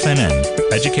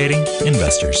 TFNN, educating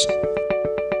investors.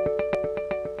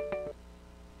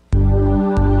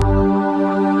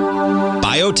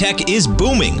 Biotech is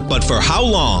booming, but for how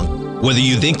long? Whether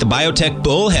you think the biotech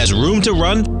bull has room to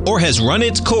run or has run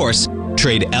its course,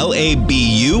 trade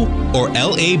LABU or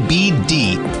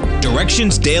LABD.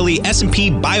 Direction's daily S&P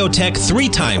Biotech 3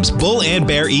 times bull and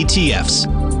bear ETFs.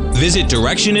 Visit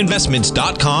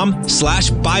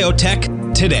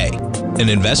directioninvestments.com/biotech today. An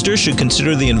investor should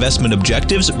consider the investment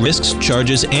objectives, risks,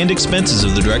 charges, and expenses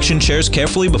of the Direction shares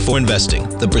carefully before investing.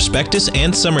 The prospectus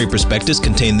and summary prospectus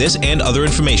contain this and other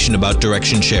information about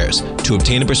Direction shares. To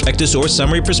obtain a prospectus or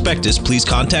summary prospectus, please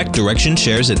contact Direction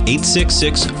shares at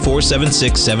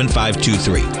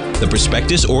 866-476-7523. The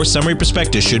prospectus or summary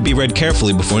prospectus should be read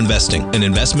carefully before investing. An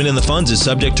investment in the funds is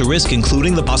subject to risk,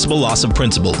 including the possible loss of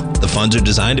principal. The funds are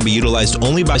designed to be utilized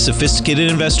only by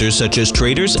sophisticated investors such as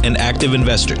traders and active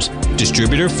investors.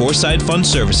 Distributor Foreside Fund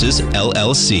Services,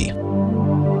 LLC.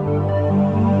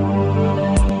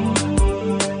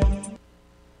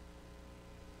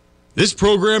 This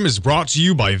program is brought to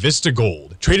you by Vista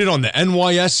Gold, traded on the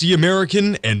NYSE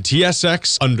American and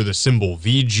TSX under the symbol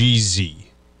VGZ.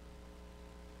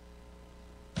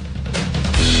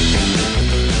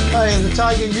 Hi, in the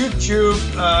Tiger YouTube,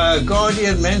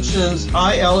 Guardian mentions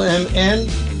ILMN,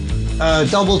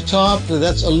 double top,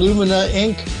 that's Alumina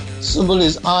Inc. Symbol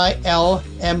is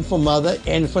ILM for mother,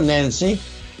 N for Nancy.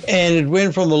 And it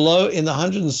went from a low in the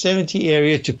 170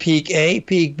 area to peak A,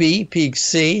 peak B, peak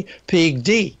C, peak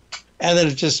D. And then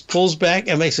it just pulls back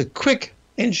and makes a quick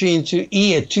entry into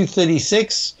E at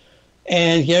 236.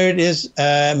 And here it is,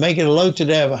 making a low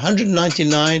today of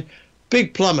 199,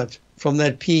 big plummet from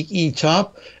that peak E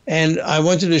top. And I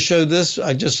wanted to show this.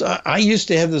 I used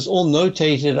to have this all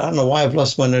notated. I don't know why I've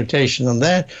lost my notation on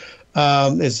that.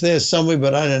 It's there somewhere,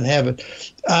 but I don't have it.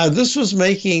 This was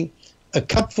making a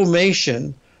cup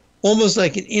formation, almost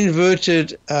like an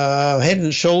inverted head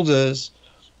and shoulders.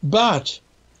 But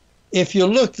if you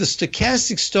look, the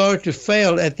stochastic started to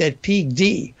fail at that peak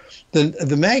D.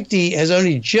 The MACD has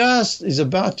only is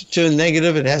about to turn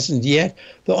negative. It hasn't yet.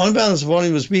 The on-balance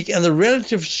volume was weak, and the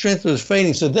relative strength was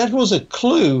fading. So that was a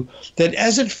clue that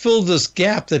as it filled this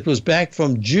gap that was back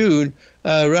from June,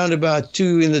 around about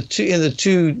in the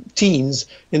two teens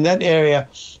in that area,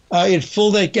 it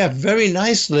filled that gap very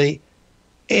nicely.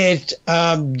 It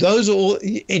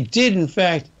did in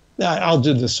fact. I'll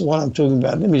do this one I'm talking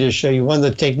about. Let me just show you one of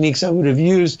the techniques I would have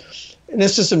used.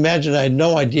 Let's just imagine I had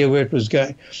no idea where it was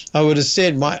going. I would have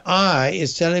said my eye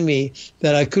is telling me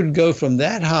that I could go from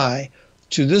that high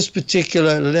to this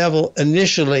particular level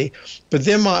initially, but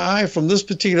then my eye from this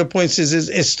particular point says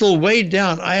it's still way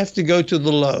down. I have to go to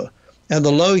the low. And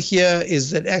the low here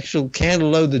is that actual candle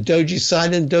low, the doji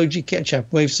silent doji Chapman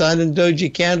wave silent doji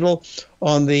candle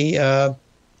on the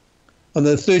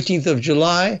 13th of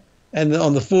July. And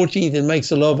on the 14th, it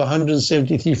makes a low of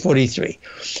 173.43.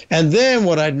 And then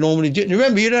what I'd normally do, and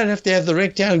remember, you don't have to have the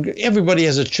rectangle. Everybody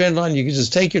has a trend line. You can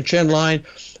just take your trend line.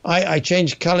 I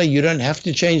change color. You don't have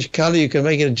to change color. You can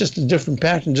make it just a different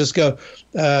pattern. Just go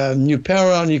new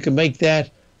parallel. You can make that.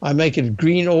 I make it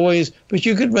green always, but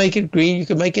you could make it green. You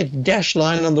could make it dash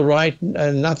line on the right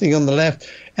and nothing on the left.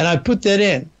 And I put that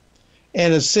in.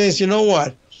 And it says, you know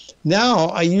what? Now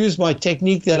I use my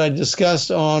technique that I discussed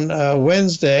on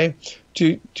Wednesday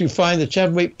to find the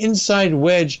Chapman wave inside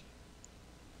wedge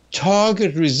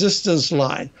target resistance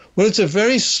line. Well, it's a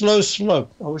very slow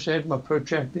slope. I wish I had my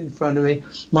protractor in front of me.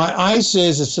 My eye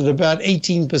says it's at about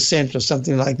 18% or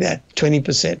something like that,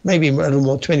 20%, maybe a little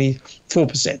more,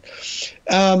 24%.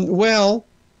 Well,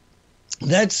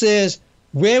 that says,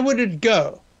 where would it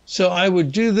go? So I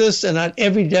would do this, and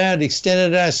every day I'd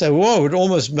extend it out. I'd say, whoa, it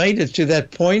almost made it to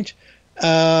that point.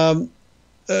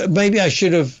 Maybe I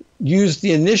should have used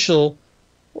the initial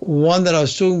one that I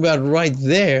was talking about right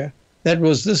there. That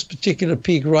was this particular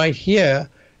peak right here.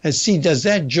 And see, does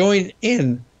that join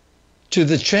in to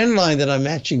the trend line that I'm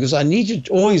matching? Because I need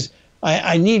to always,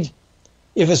 I need,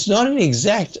 if it's not an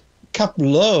exact cup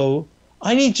low,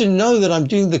 I need to know that I'm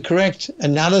doing the correct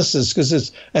analysis, because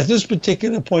it's at this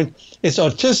particular point, it's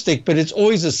artistic, but it's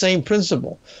always the same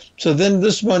principle. So then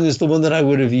this one is the one that I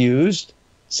would have used.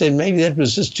 Said maybe that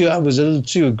was just I was a little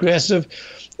too aggressive.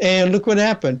 And look what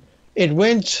happened. It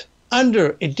went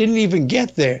under. It didn't even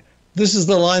get there. This is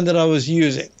the line that I was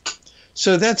using.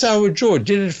 So that's how I would draw.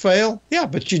 Did it fail? Yeah,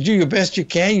 but you do your best you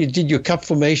can. You did your cup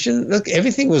formation. Look,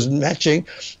 everything was matching,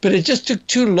 but it just took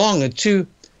too long. It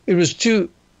was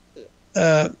too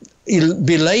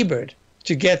belabored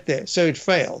to get there. So it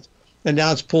failed, and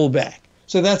now it's pulled back.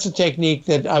 So that's a technique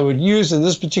that I would use in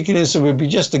this particular instance. It would be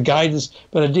just a guidance,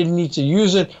 but I didn't need to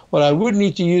use it. What I would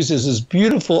need to use is this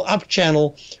beautiful up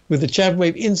channel with the Chapman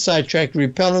wave inside track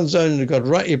repellent zone, and it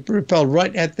repelled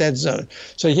right at that zone.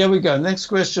 So here we go. Next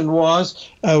question was,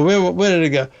 where did it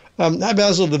go? Hi,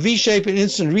 Basil. The V-shape and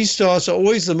instant restarts are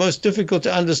always the most difficult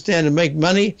to understand and make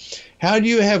money. How do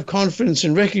you have confidence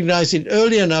in recognizing it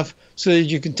early enough so that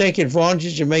you can take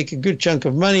advantage and make a good chunk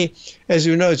of money? As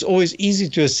you know, it's always easy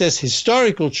to assess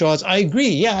historical charts. I agree.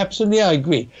 Yeah, absolutely, I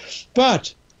agree.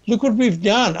 But look what we've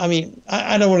done. I mean,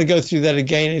 I don't want to go through that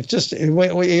again. It's just,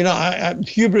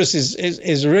 hubris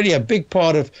is really a big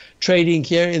part of trading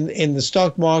here in the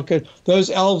stock market. Those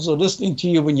elves are listening to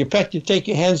you when you take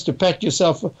your hands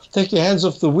off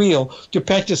the wheel to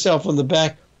pat yourself on the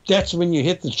back. That's when you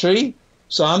hit the tree.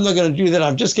 So I'm not going to do that.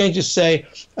 I'm just going to say,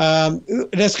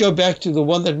 let's go back to the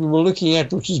one that we were looking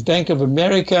at, which is Bank of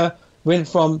America. It went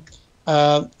from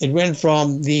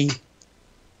the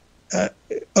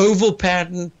oval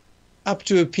pattern up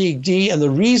to a peak D. And the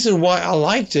reason why I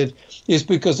liked it is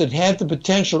because it had the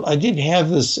potential. I did have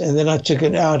this, and then I took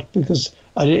it out because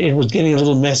it was getting a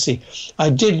little messy. I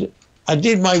did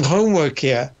my homework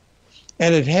here,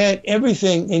 and it had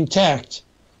everything intact.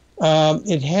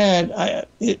 It's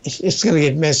going to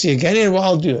get messy again, and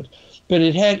I'll do it. But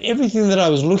it had everything that I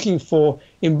was looking for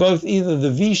in both either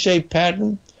the V-shaped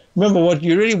pattern. Remember, what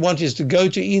you really want is to go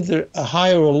to either a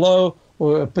high or a low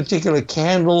or a particular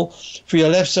candle for your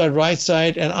left side, right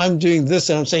side. And I'm doing this,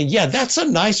 and I'm saying, yeah, that's a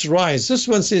nice rise. This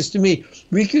one says to me,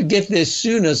 we could get there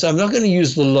sooner. So I'm not going to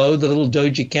use the low, the little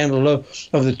doji candle low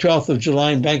of the 12th of July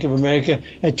in Bank of America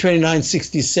at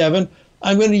 29.67.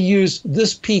 I'm going to use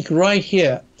this peak right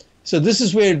here. So this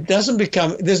is where it doesn't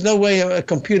become, there's no way a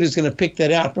computer is going to pick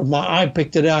that out, but my eye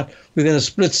picked it out within a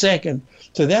split second.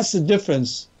 So that's the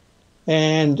difference.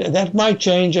 And that might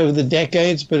change over the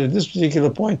decades, but at this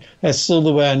particular point, that's still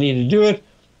the way I need to do it.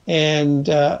 And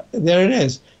there it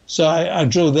is. So I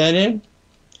drew that in.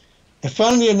 And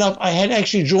funnily enough, I had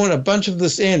actually drawn a bunch of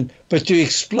this in, but to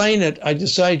explain it, I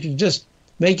decided to just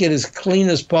make it as clean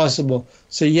as possible.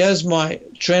 So here's my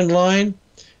trend line.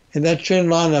 And that trend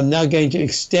line I'm now going to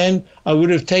extend. I would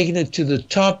have taken it to the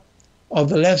top of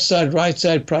the left side, right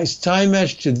side price time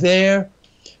match to there.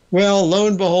 Well, lo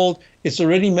and behold, it's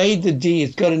already made the D.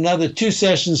 It's got another 2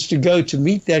 sessions to go to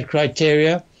meet that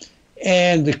criteria.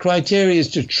 And the criteria is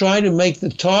to try to make the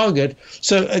target.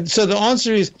 So the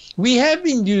answer is we have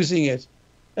been using it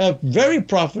very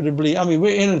profitably. I mean,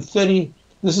 we're in at 30.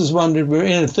 This is one that we're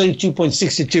in at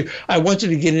 32.62. I wanted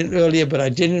to get in earlier, but I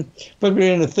didn't. But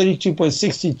we're in at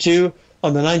 32.62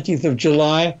 on the 19th of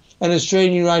July, and it's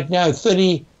trading right now at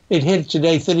 30. It hit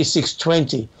today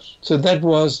 36.20. So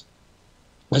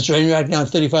it's trading right now at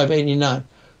 35.89.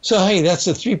 So hey, that's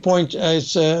a 3-point.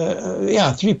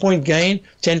 3-point gain,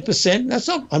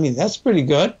 10%. That's pretty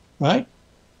good, right?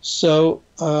 So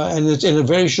and it's in a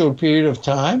very short period of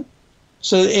time.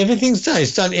 So everything's done.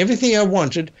 It's done everything I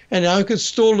wanted, and now I could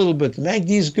stall a little bit. The MACD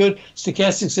is good.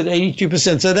 Stochastics at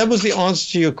 82%. So that was the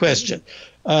answer to your question.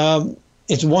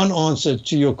 It's one answer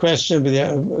to your question, but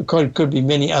there could be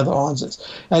many other answers.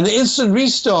 And the instant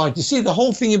restart, you see, the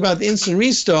whole thing about the instant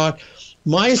restart,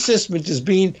 my assessment has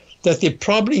been that there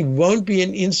probably won't be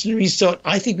an instant restart.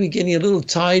 I think we're getting a little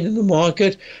tired in the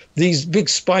market. These big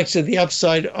spikes at the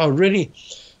upside are really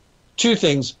two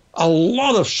things. A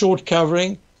lot of short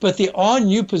covering, but there are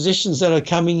new positions that are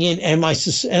coming in, and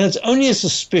it's only a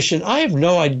suspicion. I have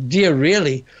no idea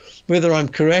really whether I'm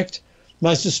correct.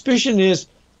 My suspicion is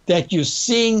that you're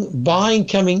seeing buying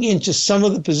coming into some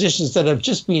of the positions that have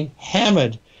just been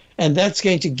hammered, and that's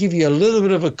going to give you a little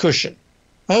bit of a cushion.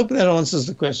 I hope that answers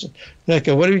the question.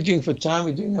 Okay, what are we doing for time?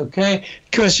 We're doing okay.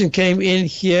 Question came in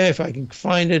here, if I can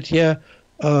find it here.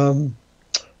 Basil,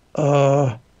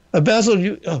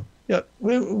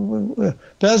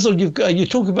 Basil, you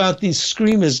talk about these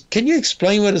screamers. Can you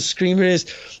explain what a screamer is?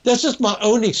 That's just my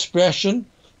own expression.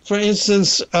 For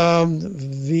instance,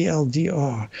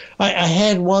 VLDR. I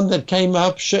had one that came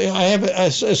up. I have a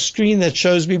screen that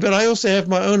shows me, but I also have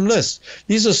my own list.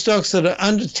 These are stocks that are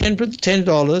under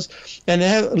 $10, and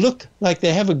they look like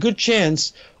they have a good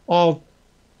chance of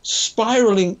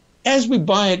spiraling as we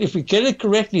buy it. If we get it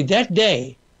correctly that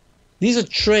day, these are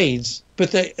trades,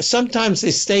 but sometimes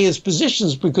they stay as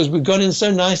positions because we got in so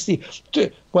nicely.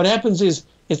 What happens is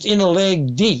it's in a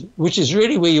leg D, which is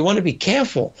really where you want to be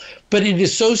careful. But it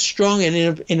is so strong and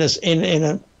in a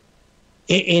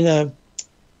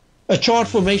a chart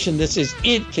formation that says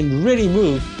it can really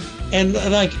move. And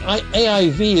like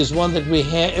AIV is one that we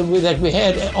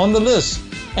had on the list,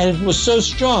 and it was so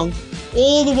strong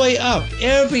all the way up.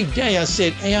 Every day I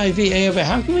said, AIV,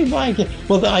 how can we buy it?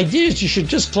 Well, the idea is you should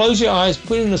just close your eyes,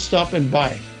 put in a stop, and buy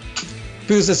it.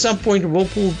 Because at some point it will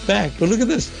pull back. But look at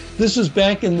this. This was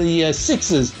back in the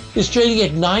sixes. It's trading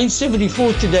at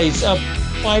 974 today. It's up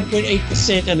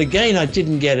 5.8%. And again, I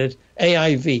didn't get it.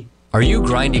 AIV. Are you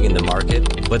grinding in the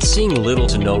market, but seeing little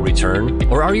to no return?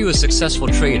 Or are you a successful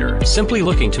trader, simply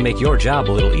looking to make your job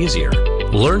a little easier?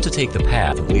 Learn to take the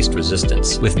path of least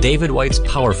resistance with David White's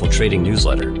powerful trading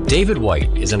newsletter. David White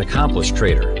is an accomplished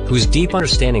trader whose deep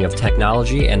understanding of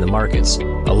technology and the markets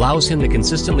allows him to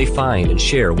consistently find and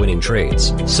share winning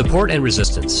trades. Support and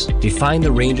resistance define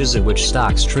the ranges in which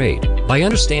stocks trade. By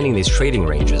understanding these trading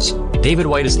ranges, David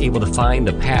White is able to find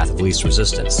the path of least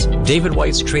resistance. David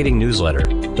White's trading newsletter,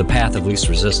 The Path of Least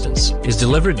Resistance, is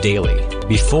delivered daily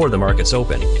before the markets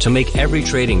open to make every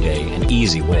trading day an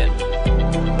easy win.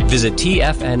 Visit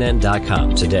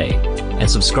TFNN.com today and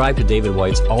subscribe to David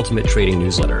White's Ultimate Trading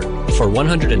Newsletter for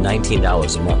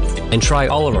 $119 a month. And try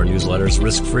all of our newsletters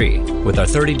risk-free with our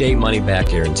 30-day money-back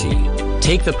guarantee.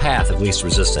 Take the path of least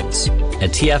resistance at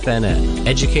TFNN,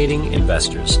 educating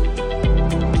investors.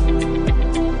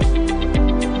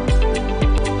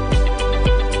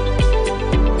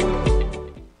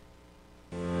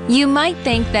 You might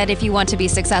think that if you want to be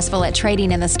successful at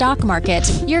trading in the stock market,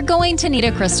 you're going to need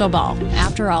a crystal ball.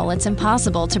 After all, it's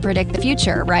impossible to predict the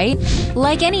future, right?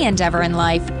 Like any endeavor in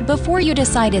life, before you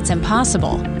decide it's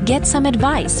impossible, get some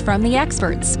advice from the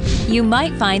experts. You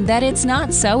might find that it's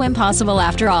not so impossible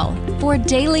after all. For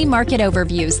daily market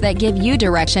overviews that give you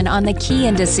direction on the key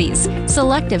indices,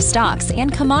 selective stocks,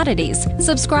 and commodities,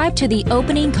 subscribe to the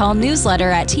Opening Call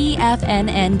newsletter at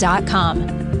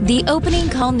TFNN.com. The Opening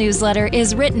Call newsletter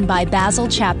is written by Basil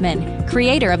Chapman,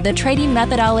 creator of the trading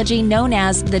methodology known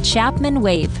as the Chapman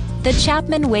Wave. The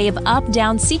Chapman Wave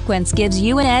up-down sequence gives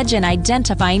you an edge in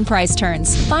identifying price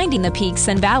turns, finding the peaks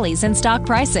and valleys in stock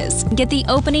prices. Get the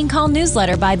Opening Call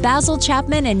newsletter by Basil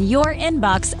Chapman in your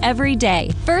inbox every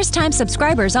day. First-time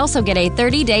subscribers also get a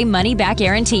 30-day money-back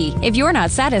guarantee. If you're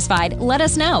not satisfied, let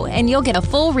us know, and you'll get a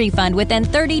full refund within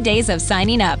 30 days of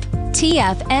signing up.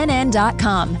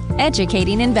 TFNN.com,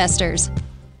 educating investors.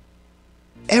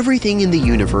 Everything in the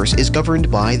universe is governed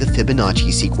by the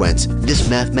Fibonacci sequence. This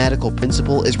mathematical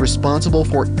principle is responsible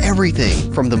for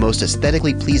everything from the most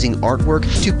aesthetically pleasing artwork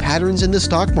to patterns in the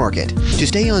stock market. To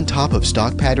stay on top of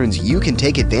stock patterns you can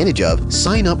take advantage of,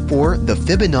 sign up for the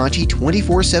Fibonacci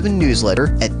 24/7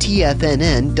 newsletter at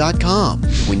TFNN.com.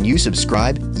 When you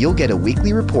subscribe, you'll get a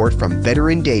weekly report from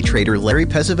veteran day trader Larry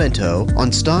Pesavento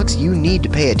on stocks you need to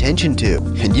pay attention to.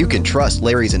 And you can trust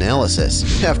Larry's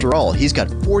analysis. After all, he's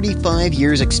got 45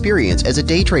 years experience as a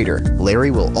day trader.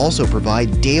 Larry will also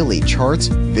provide daily charts,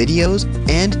 videos,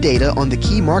 and data on the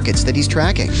key markets that he's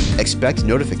tracking. Expect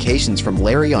notifications from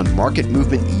Larry on market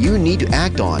movement you need to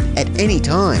act on at any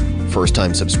time.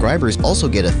 First-time subscribers also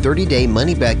get a 30-day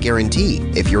money-back guarantee.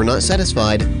 If you're not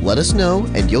satisfied, let us know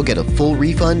and you'll get a full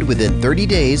refund within 30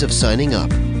 days of signing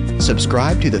up.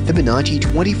 Subscribe to the Fibonacci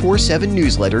 24/7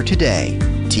 newsletter today.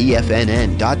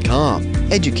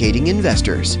 TFNN.com, educating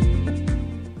investors.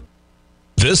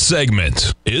 This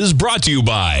segment is brought to you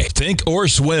by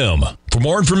Thinkorswim. For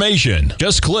more information,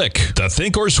 just click the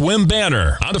Thinkorswim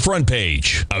banner on the front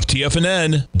page of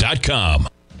TFNN.com.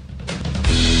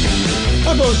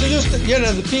 Hi, folks. So just,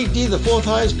 the peak D, the fourth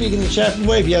highest peak in the Chapman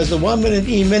Wave. He has the 1 minute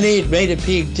E-mini. It made a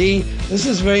peak D. This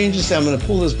is very interesting. I'm going to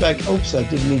pull this back. Oops, I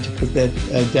didn't mean to put that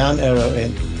down arrow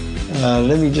in.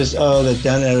 Let me just, that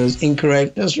down arrow is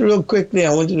incorrect. Just real quickly,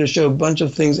 I wanted to show a bunch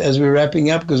of things as we're wrapping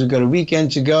up because we've got a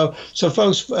weekend to go. So,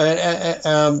 folks,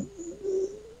 there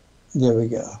we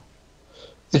go.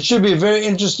 It should be a very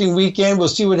interesting weekend. We'll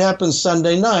see what happens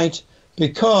Sunday night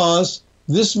because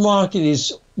this market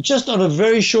is just on a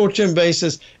very short-term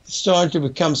basis, it's starting to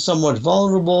become somewhat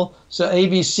vulnerable. So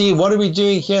ABC, what are we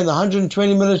doing here in the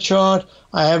 120-minute chart?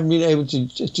 I haven't been able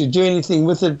to do anything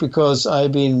with it because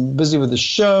I've been busy with the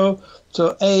show.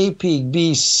 So A, peak,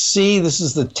 B, C. This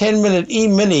is the 10-minute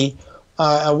E-mini.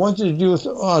 I wanted to do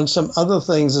on some other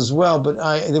things as well, but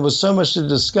there was so much to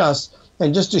discuss.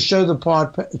 And just to show the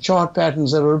chart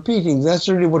patterns that are repeating, that's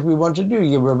really what we want to do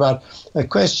here. We're about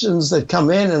questions that come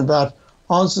in and about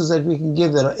answers that we can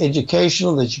give that are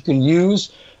educational, that you can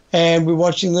use. And we're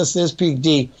watching this. There's peak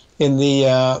D in the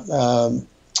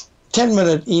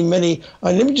 10-minute E-mini.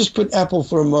 Let me just put Apple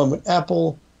for a moment.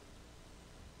 Apple.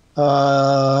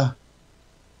 Yeah,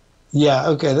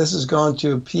 okay, this has gone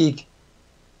to a peak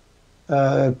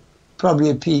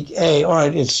probably a peak A. All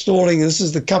right, it's stalling. This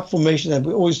is the cup formation that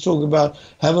we always talk about.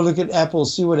 Have a look at Apple,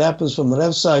 see what happens from the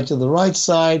left side to the right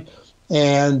side.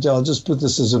 And I'll just put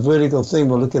this as a vertical thing.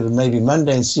 We'll look at it maybe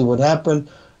Monday and see what happened.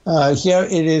 Here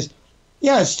it is.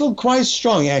 Yeah, it's still quite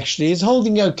strong, actually. It's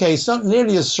holding okay. It's not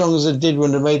nearly as strong as it did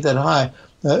when it made that high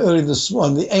early this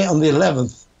on the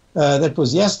 11th. That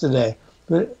was yesterday.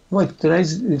 But wait,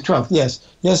 today's the 12th. Yes,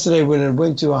 yesterday when it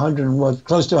went to 100,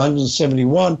 close to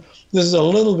 171. This is a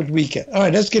little bit weaker. All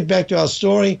right, let's get back to our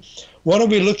story. What are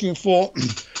we looking for?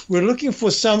 We're looking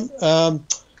for some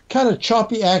kind of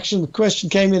choppy action. The question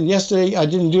came in yesterday. I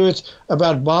didn't do it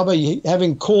about Baba,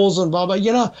 having calls on Baba.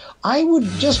 You know, I would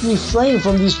just refrain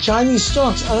from these Chinese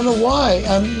stocks. I don't know why.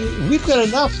 We've got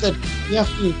enough that we have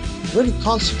to really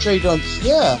concentrate on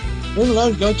here, let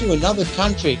alone go to another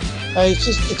country.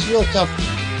 It's real tough.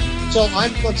 So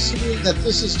I'm considering that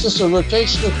this is just a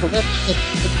rotational correction,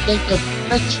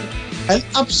 an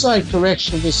upside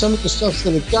correction where some of the stocks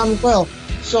that have done well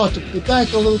start to pull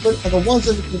back a little bit, and the ones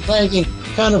that have been lagging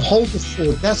kind of hold the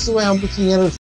fort. That's the way I'm looking at it.